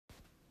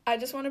I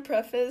just want to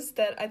preface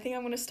that I think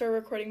I'm going to start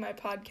recording my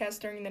podcast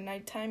during the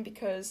nighttime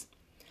because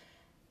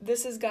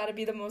this has got to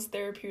be the most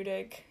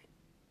therapeutic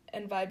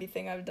and vibey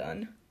thing I've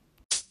done.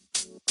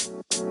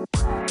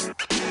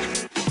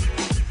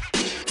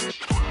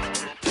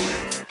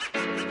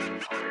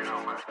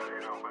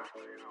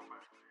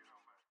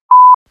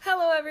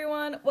 Hello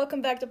everyone,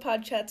 welcome back to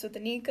Pod Chats with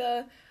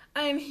Anika.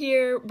 I am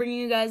here bringing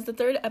you guys the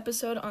third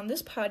episode on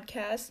this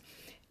podcast,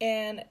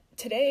 and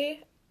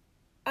today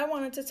I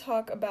wanted to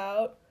talk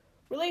about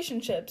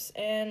relationships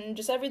and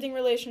just everything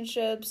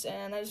relationships,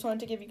 and I just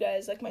wanted to give you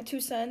guys my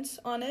 2 cents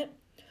on it.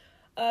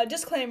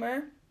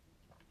 Disclaimer,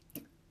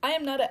 I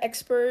am not an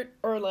expert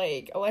or a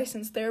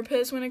licensed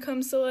therapist when it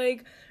comes to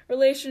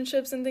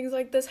relationships and things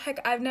like this.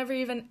 Heck, I've never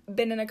even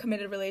been in a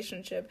committed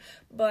relationship,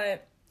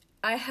 but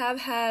I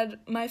have had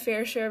my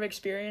fair share of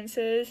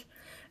experiences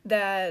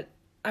that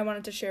I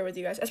wanted to share with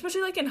you guys,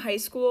 especially in high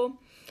school.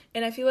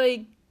 And I feel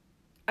like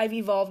I've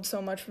evolved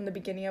so much from the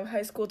beginning of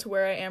high school to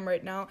where I am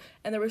right now,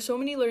 and there were so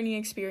many learning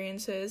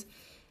experiences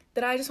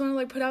that I just want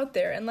to put out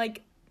there. And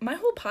my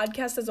whole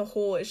podcast as a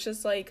whole is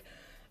just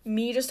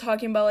me just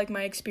talking about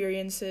my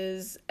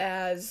experiences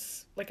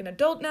as an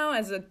adult now,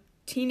 as a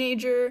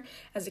teenager,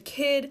 as a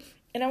kid,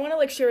 and I want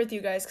to share with you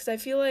guys because I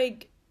feel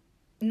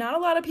not a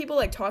lot of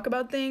people talk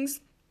about things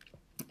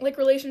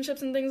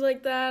relationships and things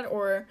like that,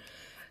 or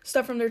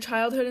stuff from their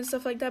childhood and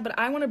stuff like that, but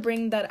I want to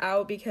bring that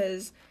out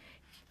because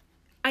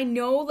I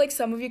know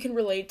some of you can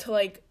relate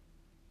to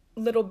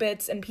little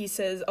bits and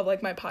pieces of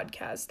my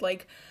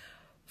podcast.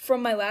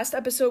 From my last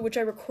episode, which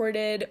I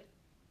recorded,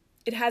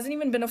 it hasn't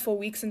even been a full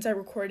week since I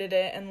recorded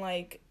it, and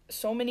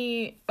so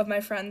many of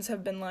my friends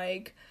have been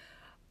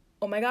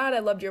oh my god, I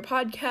loved your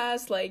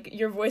podcast,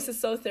 your voice is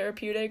so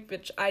therapeutic,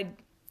 which I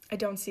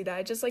don't see that.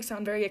 I just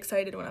sound very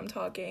excited when I'm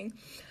talking.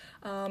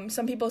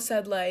 Some people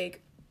said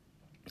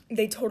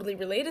they totally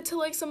related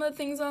to some of the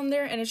things on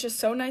there, and it's just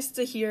so nice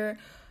to hear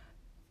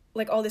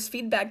all this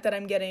feedback that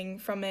I'm getting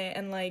from it,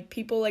 and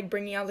people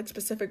bringing out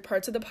specific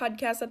parts of the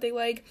podcast that they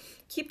like.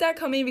 Keep that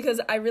coming because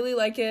I really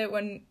like it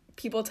when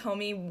people tell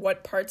me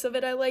what parts of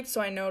it I like, so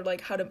I know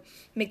how to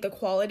make the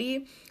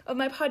quality of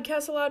my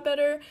podcast a lot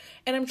better.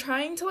 And I'm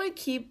trying to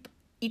keep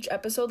each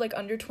episode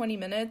under 20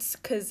 minutes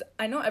because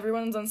I know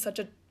everyone's on such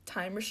a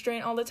time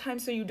restraint all the time,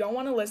 so you don't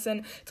want to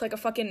listen to a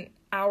fucking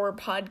hour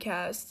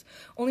podcast.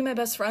 Only my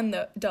best friend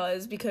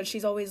does, because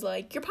she's always your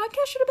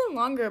podcast should have been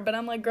longer, but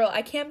I'm girl,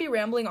 I can't be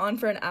rambling on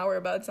for an hour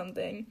about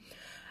something.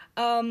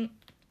 But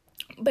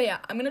yeah,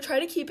 I'm gonna try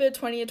to keep it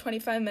 20 to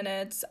 25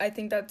 minutes. I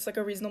think that's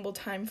a reasonable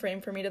time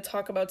frame for me to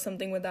talk about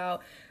something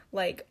without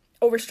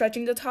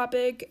overstretching the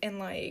topic,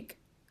 and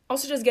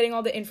also just getting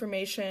all the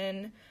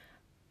information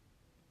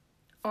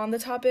on the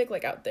topic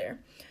out there.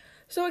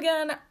 So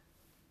again,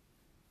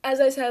 as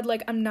I said,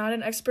 I'm not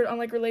an expert on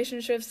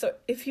relationships, so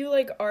if you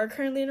are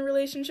currently in a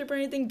relationship or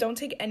anything, don't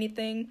take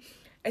anything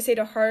I say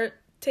to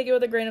heart. Take it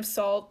with a grain of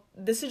salt.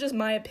 This is just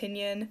my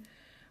opinion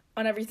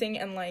on everything,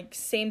 and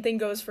same thing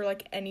goes for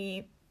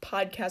any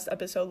podcast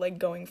episode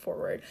going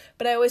forward.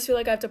 But I always feel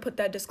I have to put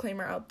that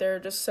disclaimer out there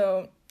just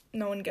so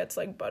no one gets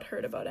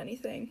butthurt about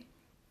anything.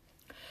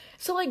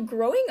 So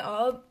growing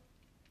up,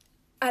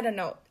 I don't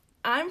know,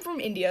 I'm from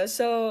India,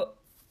 so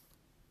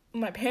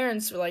my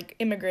parents were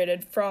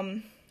immigrated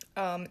from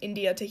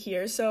India to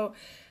here, so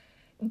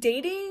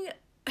dating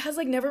has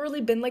never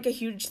really been a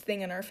huge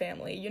thing in our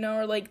family, you know,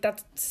 or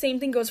that same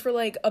thing goes for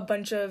a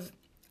bunch of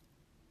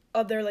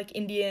other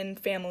Indian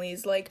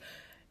families.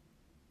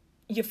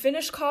 You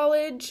finish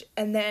college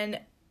and then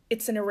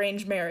it's an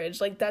arranged marriage.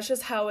 That's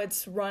just how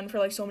it's run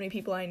for so many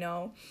people I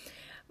know.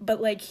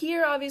 But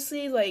here,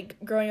 obviously,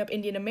 growing up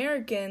Indian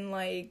American,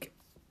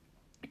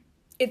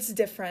 it's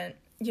different,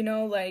 you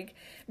know.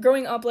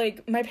 Growing up,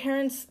 my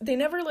parents, they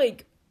never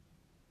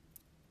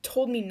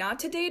told me not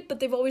to date, but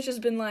they've always just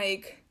been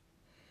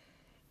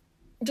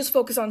just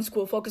focus on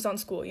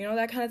school, you know,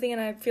 that kind of thing. And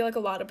I feel a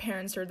lot of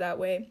parents are that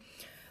way.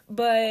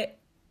 But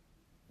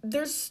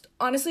there's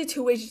honestly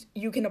 2 ways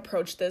you can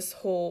approach this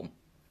whole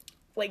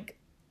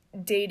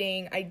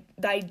dating,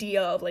 the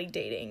idea of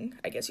dating,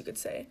 I guess you could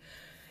say.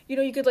 You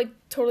know, you could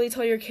totally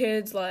tell your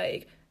kids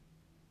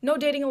no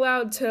dating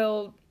allowed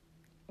till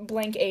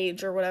blank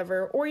age or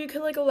whatever, or you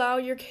could allow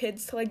your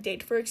kids to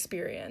date for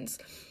experience.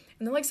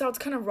 And then so it's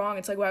kind of wrong.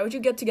 It's why would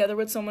you get together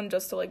with someone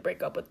just to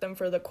break up with them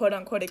for the quote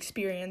unquote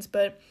experience?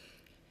 But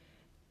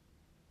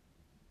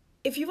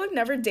if you've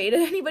never dated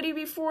anybody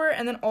before,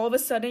 and then all of a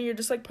sudden you're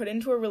just put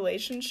into a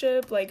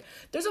relationship,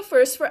 there's a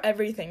first for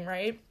everything,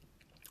 right?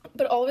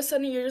 But all of a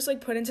sudden you're just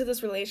put into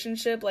this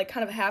relationship,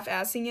 kind of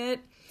half-assing it.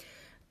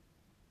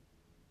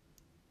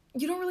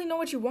 You don't really know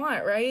what you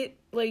want, right?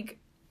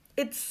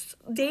 It's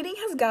dating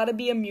has got to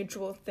be a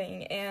mutual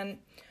thing. And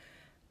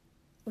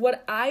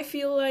what I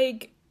feel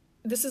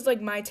this is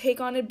my take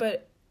on it,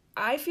 but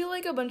I feel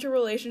a bunch of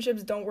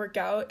relationships don't work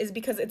out is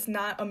because it's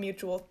not a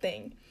mutual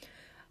thing.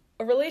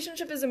 A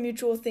relationship is a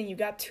mutual thing. You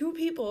got 2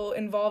 people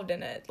involved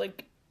in it.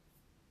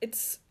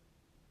 It's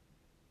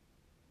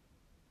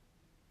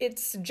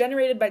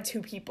generated by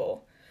 2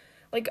 people.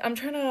 I'm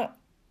trying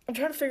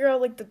to figure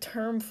out the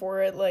term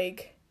for it.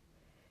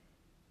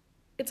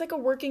 it's like a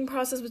working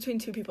process between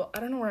two people. I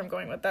don't know where I'm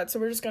going with that, so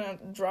we're just gonna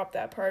drop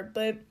that part,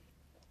 but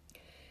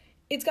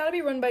it's got to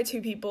be run by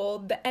two people.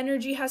 The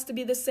energy has to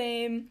be the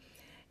same.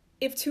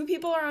 If two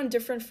people are on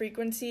different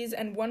frequencies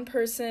and one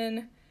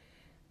person,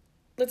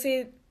 let's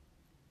say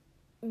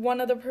one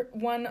of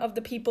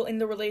the people in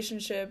the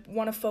relationship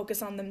want to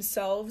focus on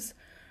themselves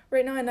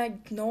right now, and I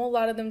know a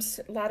lot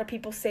of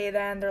people say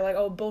that and they're like,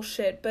 oh,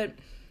 bullshit, but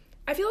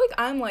I feel like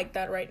I'm like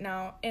that right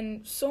now,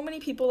 and so many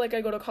people like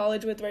I go to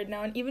college with right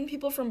now, and even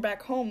people from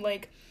back home,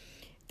 like,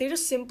 they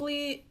just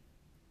simply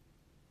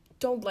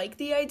don't like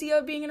the idea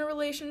of being in a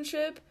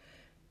relationship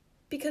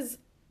because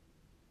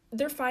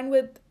they're fine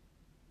with,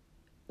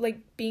 like,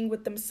 being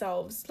with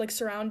themselves, like,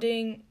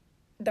 surrounding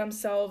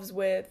themselves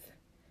with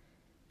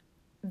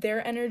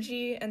their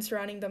energy and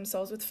surrounding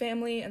themselves with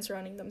family and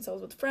surrounding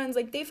themselves with friends.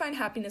 Like, they find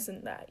happiness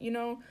in that, you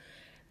know?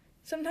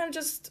 Sometimes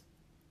just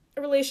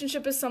a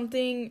relationship is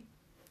something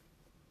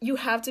you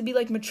have to be,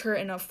 like, mature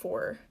enough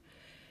for.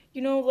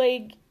 You know,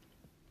 like,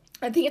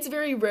 I think it's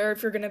very rare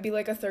if you're gonna be,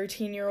 like, a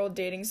 13-year-old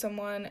dating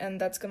someone and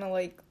that's gonna,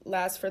 like,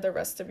 last for the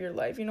rest of your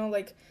life, you know?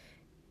 Like,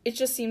 it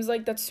just seems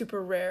like that's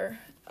super rare.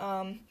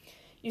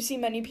 You see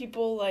many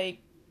people, like,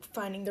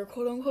 finding their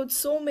quote-unquote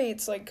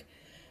soulmates, like,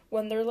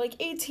 when they're, like,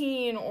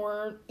 18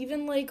 or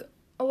even, like,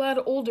 a lot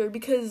older,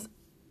 because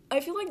I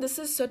feel like this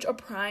is such a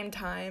prime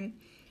time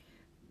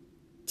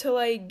to,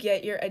 like,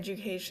 get your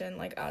education,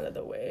 like, out of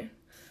the way.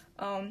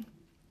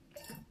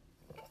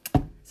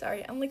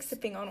 Sorry, I'm, like,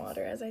 sipping on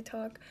water as I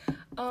talk.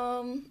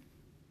 But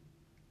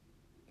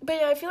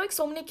yeah, I feel like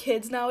so many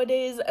kids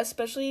nowadays,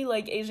 especially,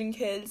 like, Asian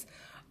kids,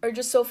 are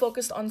just so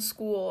focused on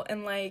school,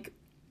 and, like,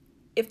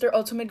 if their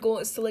ultimate goal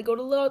is to, like, go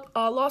to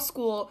law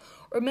school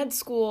or med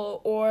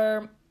school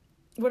or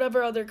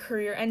whatever other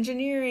career,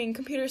 engineering,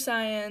 computer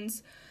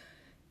science,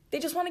 they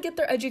just want to get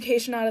their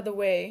education out of the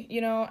way, you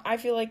know? I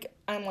feel like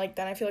I'm like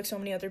that. I feel like so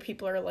many other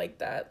people are like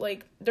that.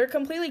 Like, they're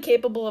completely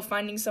capable of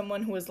finding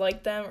someone who is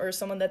like them or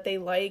someone that they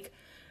like,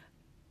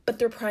 but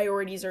their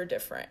priorities are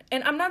different.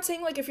 And I'm not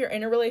saying, like, if you're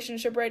in a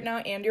relationship right now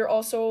and you're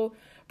also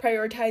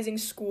prioritizing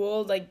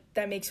school, like,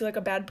 that makes you, like,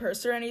 a bad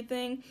person or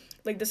anything.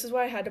 Like, this is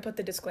why I had to put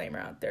the disclaimer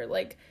out there.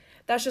 Like,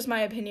 that's just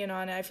my opinion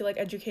on it. I feel like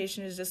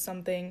education is just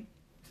something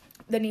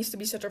that needs to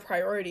be such a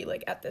priority,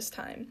 like, at this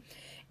time.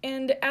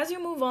 And as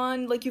you move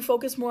on, like, you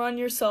focus more on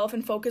yourself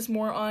and focus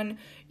more on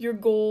your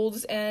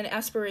goals and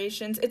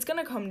aspirations, it's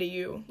gonna come to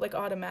you, like,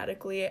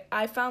 automatically.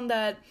 I found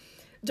that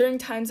during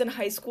times in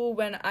high school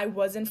when I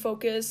wasn't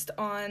focused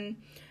on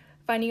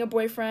finding a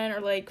boyfriend or,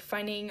 like,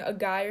 finding a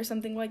guy or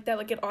something like that,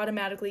 like, it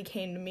automatically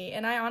came to me.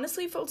 And I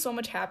honestly felt so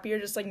much happier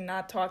just, like,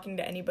 not talking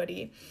to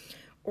anybody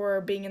or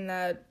being in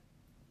that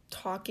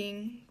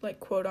talking, like,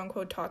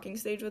 quote-unquote talking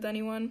stage with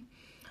anyone.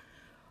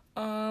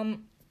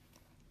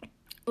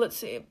 Let's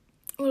see.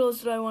 What else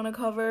did I want to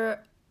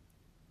cover?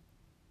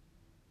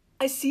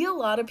 I see a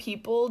lot of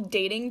people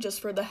dating just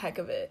for the heck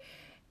of it.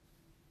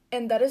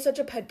 And that is such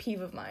a pet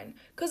peeve of mine.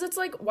 Because it's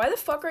like, why the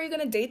fuck are you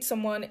going to date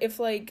someone if,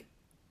 like,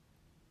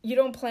 you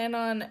don't plan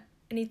on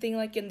anything,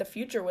 like, in the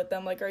future with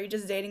them? Like, are you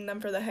just dating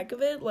them for the heck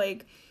of it?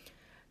 Like,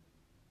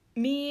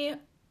 me,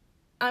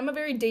 I'm a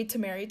very date to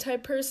marry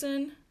type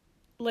person.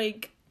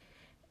 Like,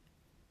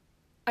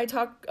 I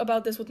talk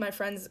about this with my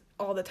friends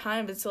all the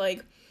time. It's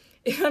like,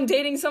 if I'm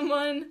dating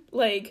someone,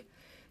 like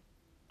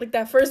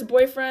that first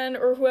boyfriend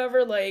or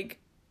whoever, like,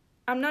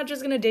 I'm not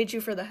just gonna date you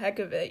for the heck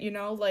of it, you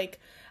know? Like,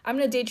 I'm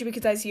gonna date you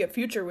because I see a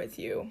future with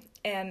you,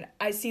 and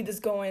I see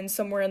this going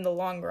somewhere in the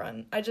long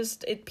run.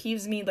 It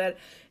peeves me that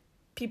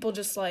people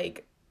just,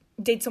 like,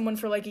 date someone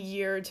for, like, a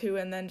year or two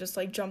and then just,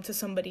 like, jump to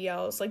somebody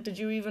else. Like, did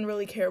you even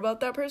really care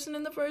about that person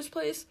in the first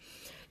place?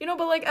 You know,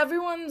 but, like,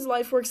 everyone's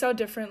life works out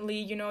differently,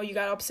 you know? You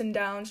got ups and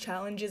downs,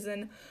 challenges,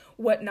 and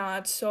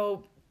whatnot,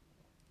 so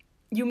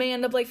you may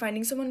end up, like,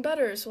 finding someone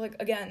better. So, like,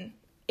 again,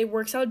 it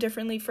works out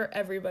differently for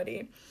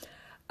everybody.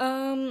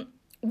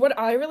 What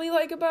I really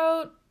like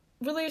about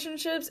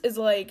relationships is,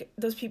 like,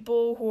 those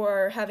people who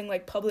are having,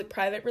 like,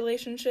 public-private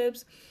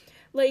relationships.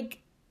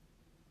 Like,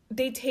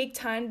 they take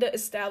time to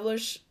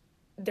establish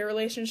their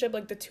relationship,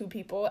 like, the two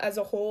people as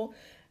a whole,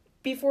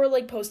 before,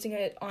 like, posting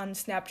it on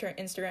Snapchat or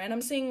Instagram. And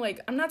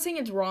I'm not saying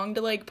it's wrong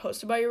to, like,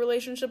 post about your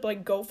relationship.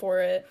 Like, go for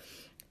it.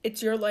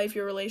 It's your life,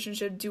 your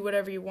relationship. Do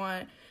whatever you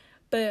want.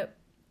 But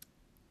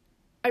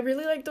I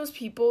really like those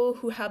people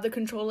who have the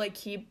control, like,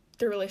 keep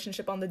their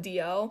relationship on the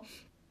DL,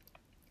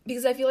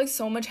 because I feel like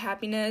so much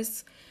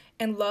happiness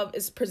and love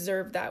is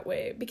preserved that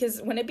way. Because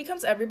when it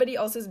becomes everybody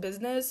else's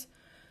business,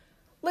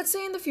 let's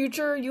say in the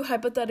future you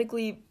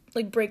hypothetically,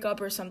 like, break up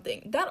or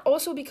something, that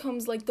also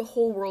becomes, like, the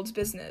whole world's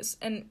business.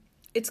 And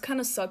it's kind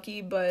of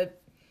sucky,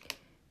 but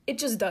it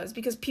just does,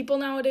 because people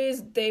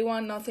nowadays, they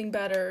want nothing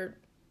better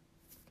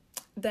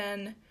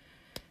than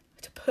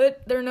to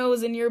put their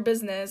nose in your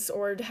business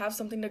or to have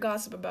something to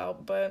gossip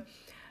about. But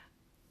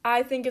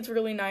I think it's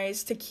really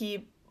nice to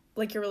keep,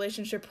 like, your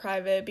relationship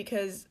private,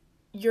 because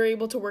you're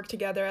able to work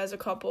together as a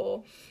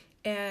couple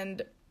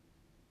and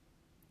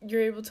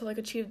you're able to, like,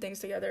 achieve things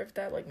together, if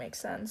that, like, makes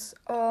sense.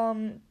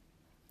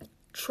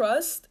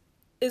 Trust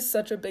is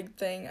such a big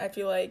thing. I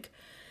feel like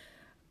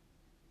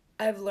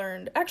I've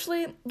learned.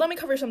 Actually, let me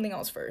cover something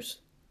else first.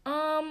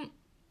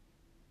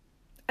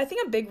 I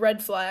think a big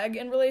red flag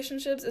in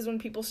relationships is when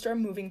people start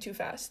moving too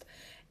fast.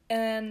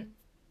 And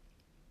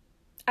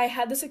I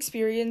had this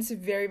experience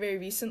very, very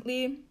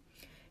recently,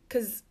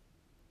 because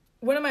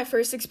one of my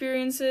first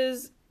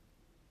experiences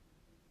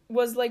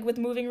was, like, with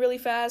moving really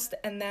fast,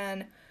 and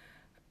then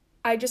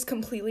I just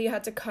completely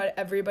had to cut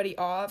everybody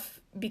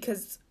off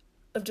because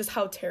of just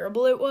how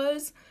terrible it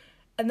was.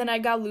 And then I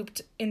got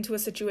looped into a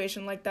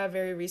situation like that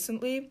very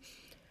recently.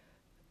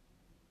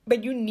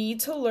 But you need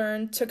to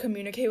learn to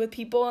communicate with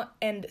people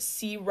and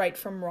see right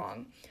from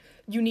wrong.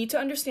 You need to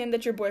understand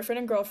that your boyfriend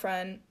and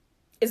girlfriend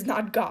is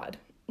not God.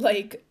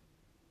 Like,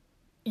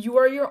 you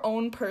are your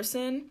own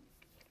person.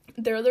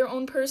 They're their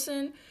own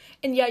person.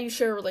 And yeah, you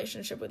share a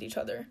relationship with each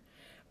other.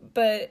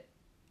 But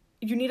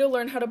you need to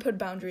learn how to put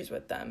boundaries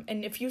with them.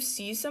 And if you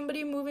see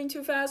somebody moving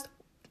too fast,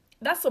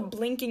 that's a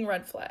blinking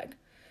red flag.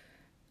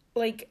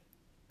 Like,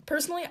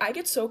 personally, I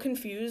get so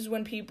confused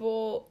when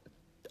people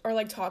are,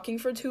 like, talking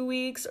for 2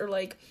 weeks or,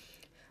 like,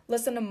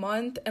 less than a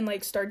month and,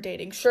 like, start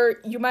dating. Sure,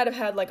 you might have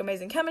had, like,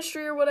 amazing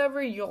chemistry or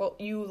whatever.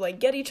 You like,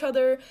 get each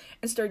other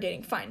and start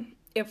dating. Fine.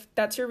 If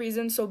that's your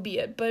reason, so be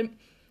it. But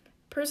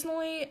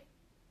personally,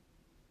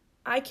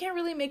 I can't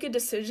really make a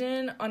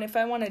decision on if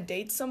I want to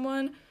date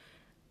someone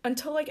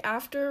until, like,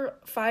 after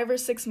 5 or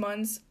 6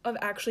 months of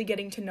actually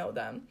getting to know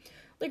them.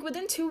 Like,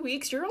 within 2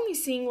 weeks, you're only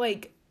seeing,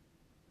 like,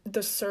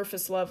 the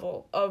surface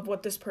level of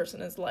what this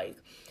person is like.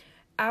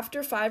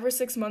 After 5 or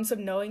 6 months of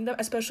knowing them,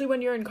 especially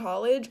when you're in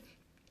college,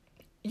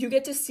 you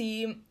get to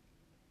see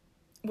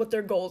what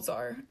their goals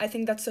are. I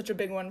think that's such a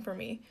big one for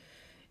me.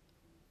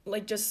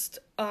 Like, just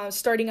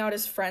starting out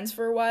as friends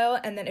for a while,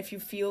 and then if you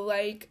feel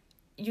like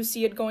you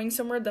see it going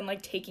somewhere, then,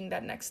 like, taking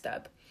that next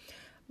step.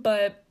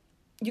 But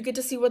you get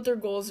to see what their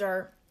goals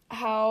are,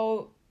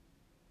 how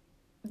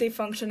they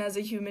function as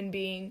a human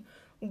being,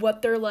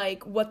 what they're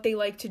like, what they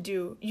like to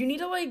do. You need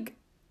to, like,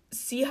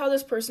 see how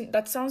this person,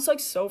 that sounds, like,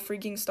 so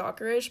freaking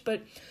stalkerish,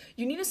 but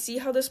you need to see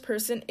how this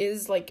person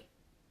is, like,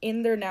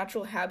 in their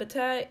natural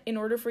habitat in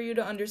order for you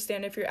to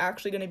understand if you're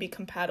actually going to be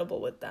compatible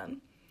with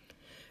them.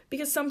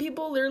 Because some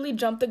people literally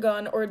jump the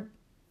gun, or,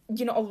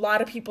 you know, a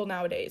lot of people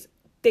nowadays,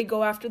 they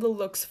go after the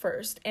looks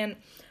first. And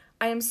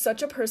I am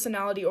such a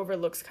personality over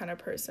looks kind of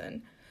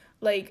person.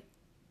 Like,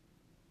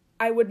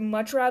 I would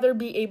much rather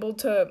be able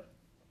to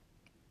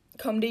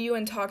come to you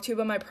and talk to you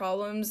about my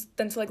problems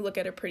than to, like, look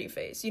at a pretty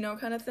face, you know,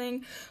 kind of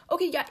thing.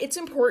 Okay, yeah, it's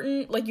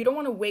important. Like, you don't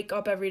want to wake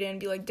up every day and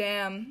be like,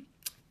 damn,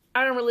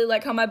 I don't really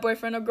like how my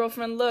boyfriend or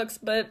girlfriend looks,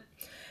 but,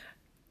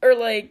 or,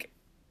 like,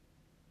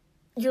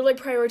 you're, like,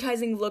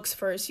 prioritizing looks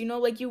first, you know,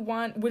 like, you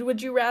want,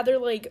 would you rather,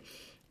 like,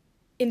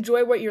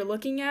 enjoy what you're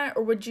looking at,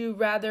 or would you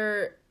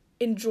rather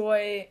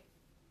enjoy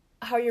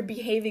how you're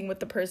behaving with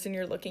the person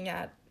you're looking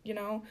at, you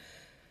know?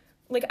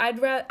 Like,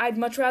 I'd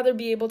much rather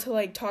be able to,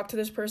 like, talk to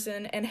this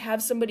person and have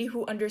somebody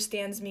who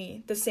understands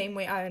me the same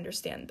way I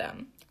understand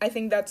them. I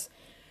think that's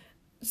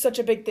such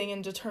a big thing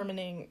in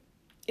determining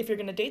if you're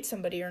gonna date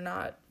somebody or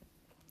not.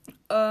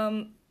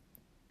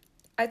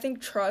 I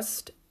think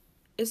trust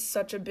is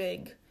such a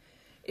big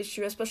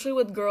issue, especially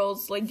with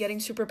girls, like, getting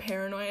super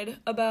paranoid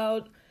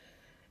about,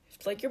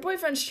 like, your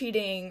boyfriend's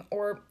cheating,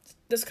 or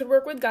this could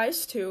work with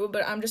guys too,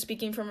 but I'm just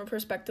speaking from a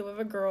perspective of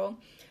a girl.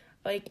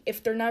 Like,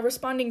 if they're not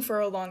responding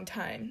for a long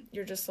time,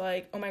 you're just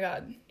like, oh my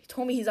god, he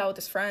told me he's out with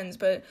his friends,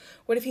 but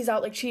what if he's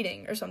out, like,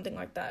 cheating or something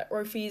like that?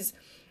 Or if he's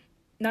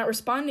not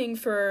responding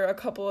for a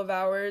couple of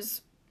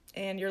hours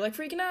and you're, like,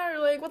 freaking out, you're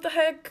like, what the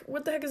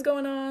heck is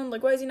going on?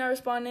 Like, why is he not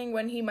responding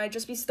when he might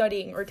just be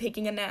studying or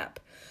taking a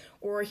nap,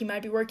 or he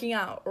might be working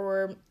out,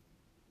 or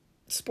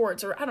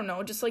sports, or I don't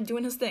know, just, like,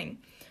 doing his thing.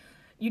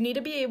 You need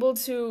to be able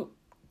to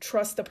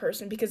trust the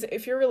person, because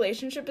if your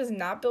relationship is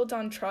not built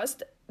on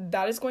trust,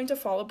 that is going to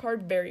fall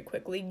apart very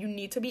quickly. You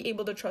need to be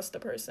able to trust the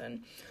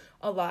person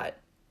a lot.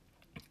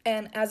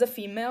 And as a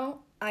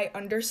female, I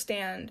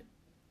understand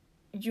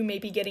you may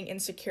be getting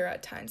insecure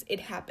at times.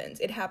 It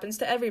happens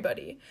to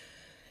everybody.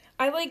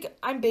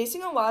 I'm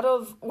basing a lot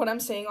of what I'm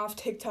saying off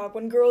TikTok,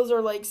 when girls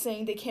are, like,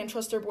 saying they can't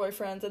trust their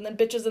boyfriends, and then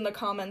bitches in the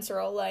comments are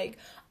all like,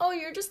 oh,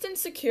 you're just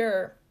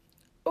insecure.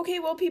 Okay,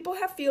 well, people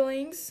have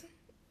feelings,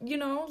 you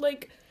know,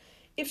 like,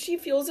 if she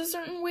feels a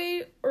certain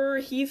way or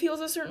he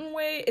feels a certain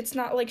way, it's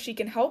not like she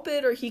can help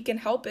it or he can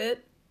help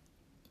it.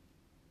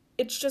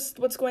 It's just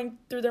what's going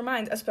through their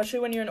minds, especially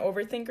when you're an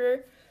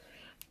overthinker.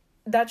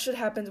 That shit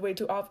happens way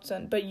too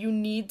often, but you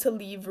need to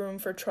leave room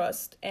for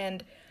trust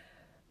and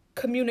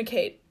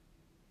communicate.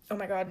 Oh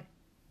my god,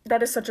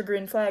 that is such a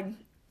green flag.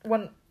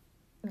 When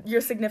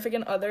your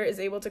significant other is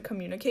able to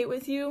communicate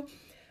with you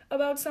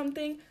about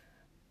something,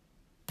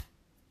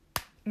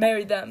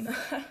 marry them.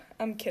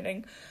 I'm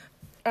kidding.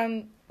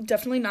 I'm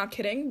definitely not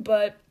kidding,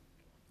 but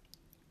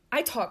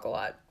I talk a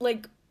lot.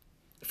 Like,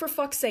 for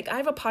fuck's sake, I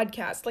have a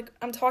podcast. Like,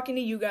 I'm talking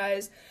to you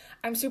guys.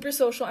 I'm super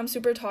social. I'm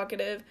super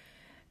talkative.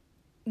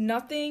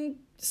 Nothing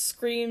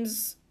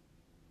screams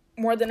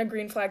more than a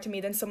green flag to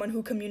me than someone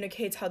who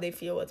communicates how they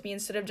feel with me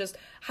instead of just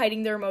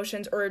hiding their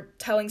emotions or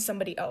telling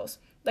somebody else.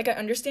 Like, I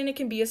understand it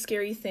can be a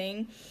scary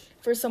thing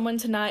for someone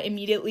to not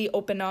immediately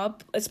open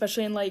up,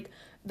 especially in, like,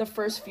 the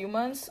first few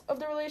months of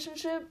the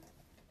relationship.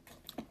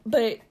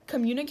 But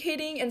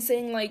communicating and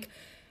saying, like,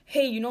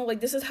 hey, you know,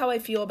 like, this is how I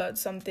feel about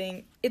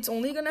something, it's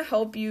only gonna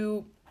help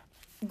you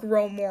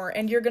grow more,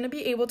 and you're gonna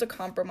be able to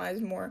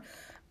compromise more.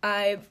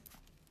 I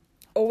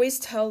always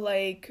tell,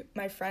 like,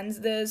 my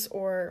friends this,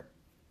 or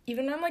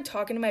even when I'm, like,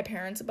 talking to my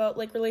parents about,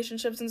 like,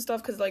 relationships and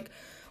stuff, because, like,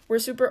 we're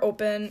super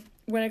open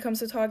when it comes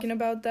to talking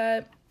about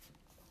that,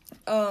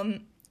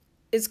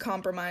 is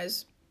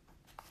compromise.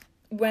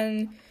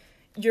 When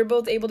you're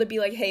both able to be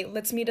like, hey,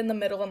 let's meet in the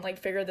middle and, like,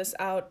 figure this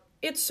out,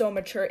 it's so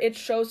mature. It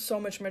shows so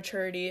much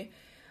maturity.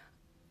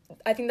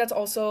 I think that's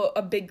also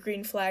a big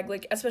green flag,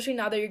 like, especially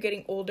now that you're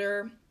getting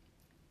older,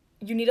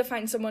 you need to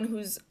find someone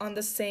who's on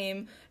the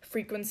same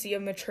frequency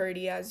of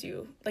maturity as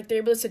you. Like, they're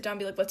able to sit down and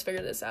be like, let's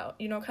figure this out,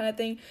 you know, kind of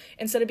thing.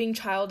 Instead of being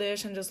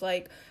childish and just,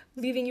 like,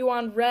 leaving you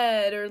on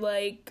red, or,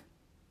 like,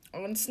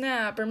 on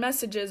Snap or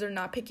messages, or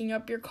not picking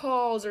up your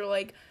calls, or,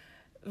 like,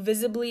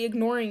 visibly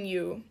ignoring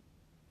you.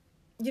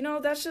 You know,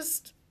 that's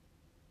just,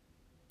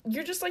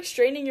 you're just, like,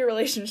 straining your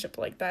relationship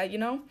like that, you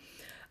know?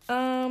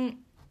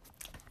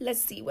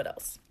 Let's see, what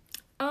else?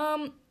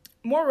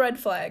 More red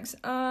flags.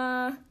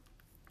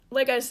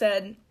 Like I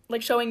said,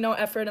 like, showing no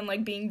effort and,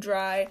 like, being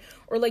dry,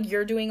 or, like,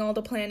 you're doing all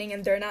the planning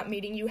and they're not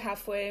meeting you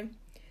halfway.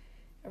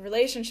 A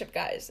relationship,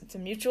 guys, it's a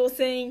mutual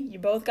thing. You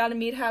both gotta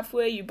meet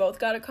halfway, you both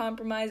gotta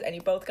compromise, and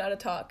you both gotta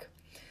talk.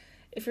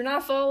 If you're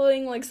not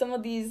following, like, some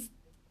of these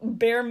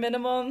bare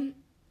minimum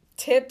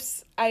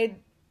tips, I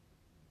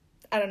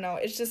don't know,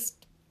 it's just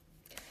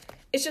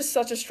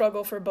such a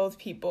struggle for both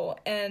people.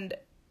 And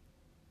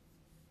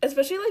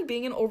especially, like,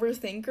 being an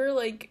overthinker,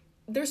 like,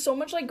 there's so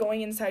much, like, going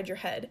inside your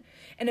head.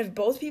 And if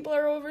both people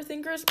are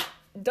overthinkers,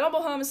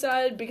 double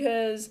homicide,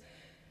 because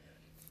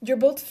you're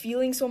both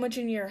feeling so much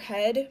in your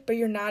head, but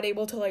you're not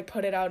able to, like,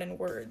 put it out in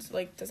words.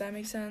 Like, does that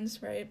make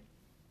sense, right?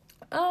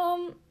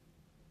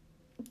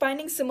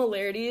 Finding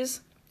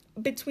similarities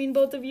between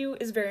both of you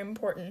is very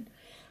important.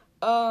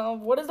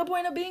 What is the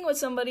point of being with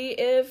somebody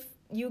if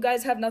you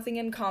guys have nothing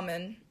in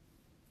common?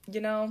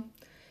 You know?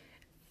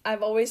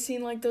 I've always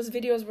seen, like, those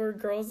videos where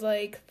girls,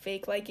 like,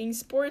 fake liking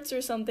sports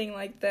or something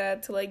like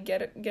that to, like,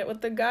 get with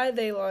the guy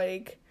they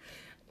like.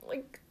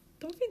 Like,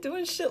 don't be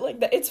doing shit like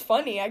that. It's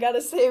funny, I gotta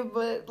say,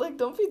 but, like,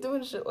 don't be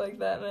doing shit like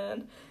that,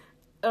 man.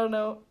 I don't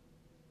know.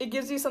 It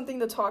gives you something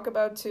to talk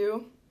about,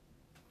 too.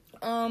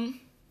 When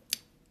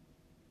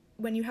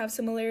you have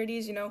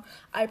similarities, you know,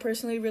 I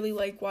personally really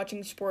like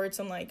watching sports,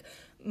 and, like,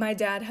 my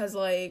dad has,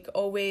 like,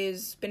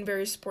 always been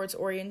very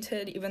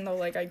sports-oriented, even though,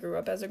 like, I grew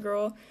up as a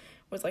girl,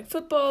 with, like,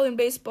 football and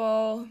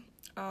baseball,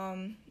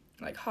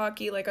 like,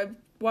 hockey. Like, I've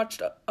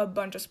watched a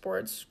bunch of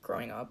sports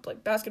growing up,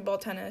 like, basketball,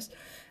 tennis,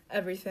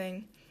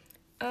 everything.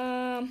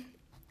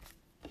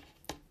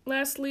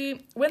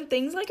 Lastly, when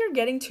things, like, are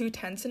getting too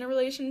tense in a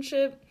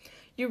relationship,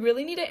 you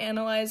really need to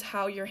analyze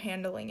how you're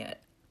handling it.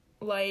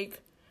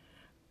 Like,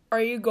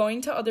 are you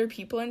going to other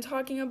people and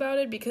talking about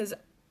it? Because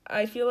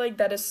I feel like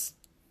that is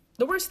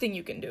the worst thing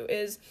you can do,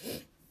 is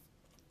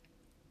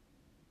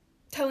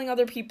telling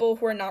other people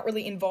who are not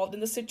really involved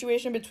in the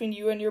situation between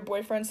you and your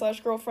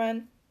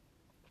boyfriend/girlfriend,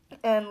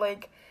 and,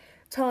 like,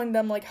 telling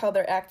them, like, how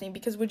they're acting.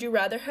 Because would you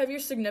rather have your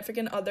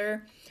significant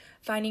other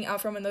finding out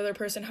from another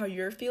person how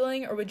you're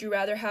feeling, or would you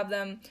rather have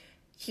them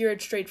hear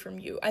it straight from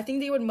you? I think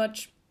they would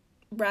much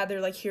rather,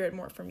 like, hear it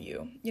more from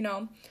you, you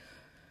know?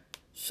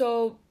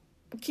 So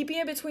keeping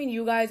it between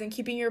you guys and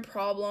keeping your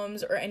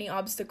problems or any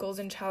obstacles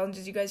and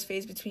challenges you guys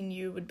face between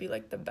you would be,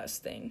 like, the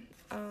best thing.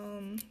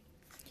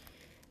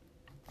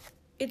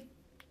 It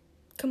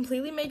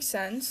completely makes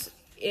sense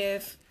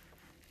if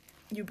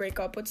you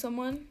break up with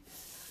someone,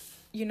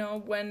 you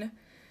know, when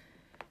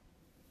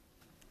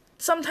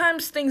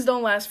sometimes things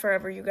don't last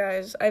forever, you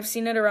guys. I've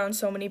seen it around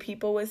so many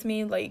people with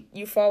me. Like,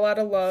 you fall out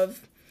of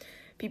love.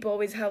 People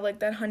always have, like,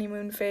 that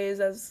honeymoon phase,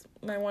 as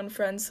my one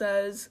friend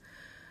says,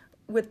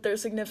 with their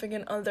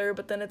significant other,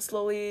 but then it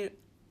slowly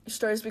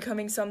starts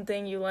becoming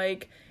something you,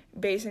 like,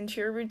 base into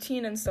your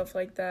routine and stuff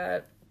like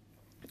that.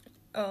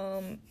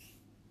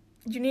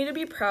 You need to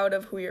be proud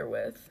of who you're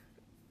with.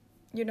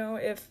 You know,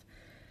 if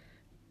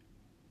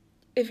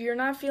you're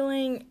not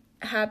feeling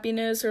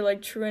happiness or,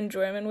 like, true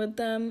enjoyment with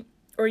them,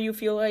 or you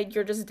feel like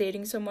you're just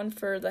dating someone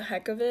for the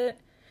heck of it,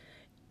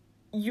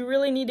 you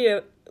really need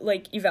to,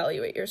 like,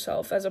 evaluate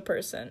yourself as a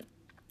person.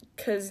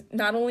 Because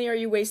not only are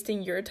you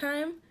wasting your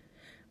time,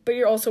 but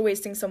you're also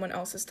wasting someone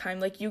else's time.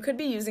 Like, you could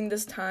be using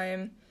this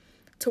time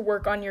to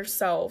work on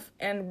yourself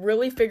and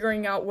really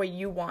figuring out what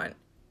you want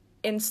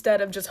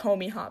instead of just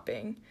homie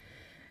hopping.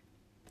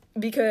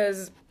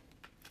 Because,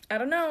 I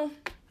don't know,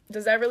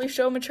 does that really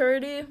show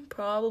maturity?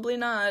 Probably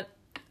not.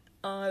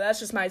 That's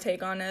just my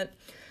take on it.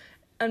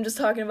 I'm just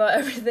talking about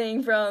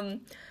everything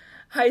from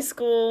high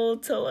school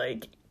to,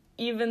 like,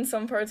 even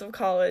some parts of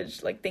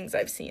college, like, things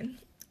I've seen.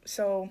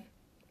 So,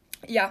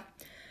 yeah.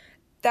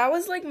 That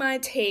was, like, my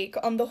take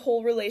on the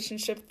whole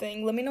relationship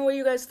thing. Let me know what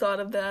you guys thought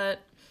of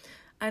that.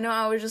 I know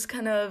I was just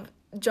kind of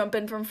jump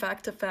in from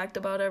fact to fact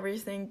about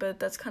everything, but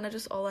that's kind of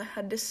just all I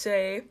had to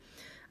say.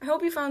 I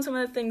hope you found some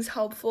of the things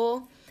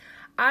helpful.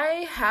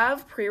 I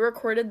have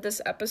pre-recorded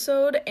this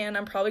episode, and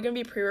I'm probably going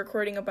to be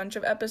pre-recording a bunch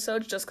of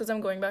episodes just because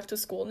I'm going back to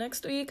school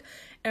next week,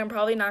 and I'm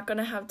probably not going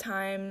to have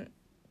time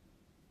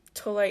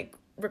to, like,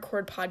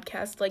 record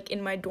podcasts, like,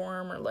 in my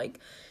dorm or, like,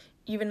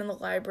 even in the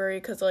library,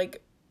 because,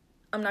 like,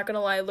 I'm not going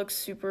to lie, it looks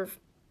super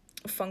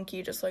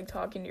funky just, like,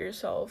 talking to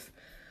yourself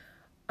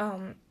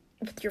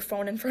with your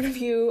phone in front of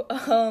you.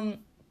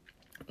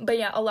 But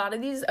yeah, a lot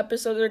of these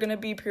episodes are going to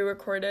be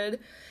pre-recorded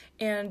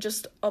and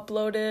just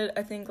uploaded.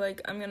 I think,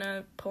 like, I'm going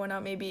to put one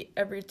out maybe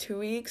every 2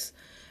 weeks.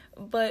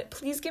 But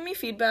please give me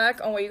feedback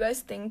on what you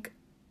guys think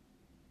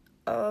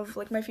of,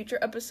 like, my future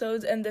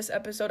episodes and this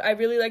episode. I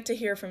really like to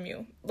hear from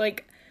you.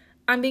 Like,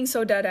 I'm being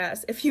so dead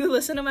ass. If you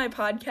listen to my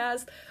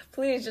podcast,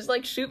 please just,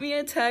 like, shoot me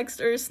a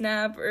text or a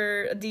snap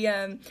or a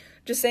DM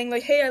just saying,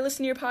 like, hey, I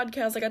listened to your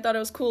podcast, like, I thought it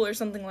was cool or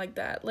something like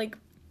that. Like,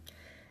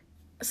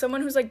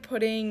 someone who's, like,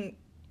 putting,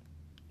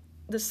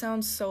 this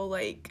sounds so,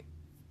 like,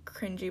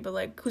 cringy, but,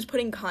 like, who's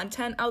putting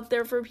content out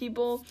there for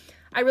people.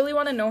 I really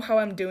want to know how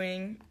I'm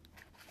doing,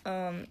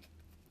 because,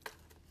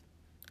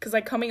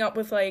 like, coming up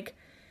with, like,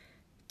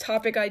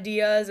 topic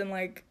ideas and,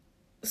 like,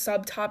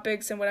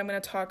 subtopics and what I'm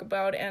going to talk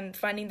about and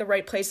finding the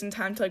right place and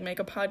time to, like, make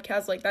a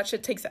podcast, like, that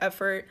shit takes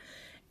effort,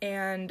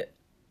 and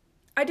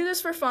I do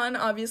this for fun,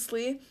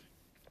 obviously,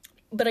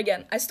 but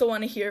again, I still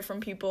want to hear from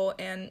people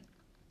and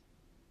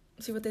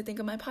see what they think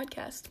of my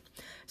podcast.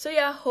 So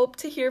yeah, hope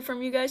to hear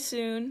from you guys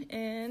soon,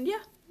 and yeah,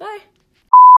 bye.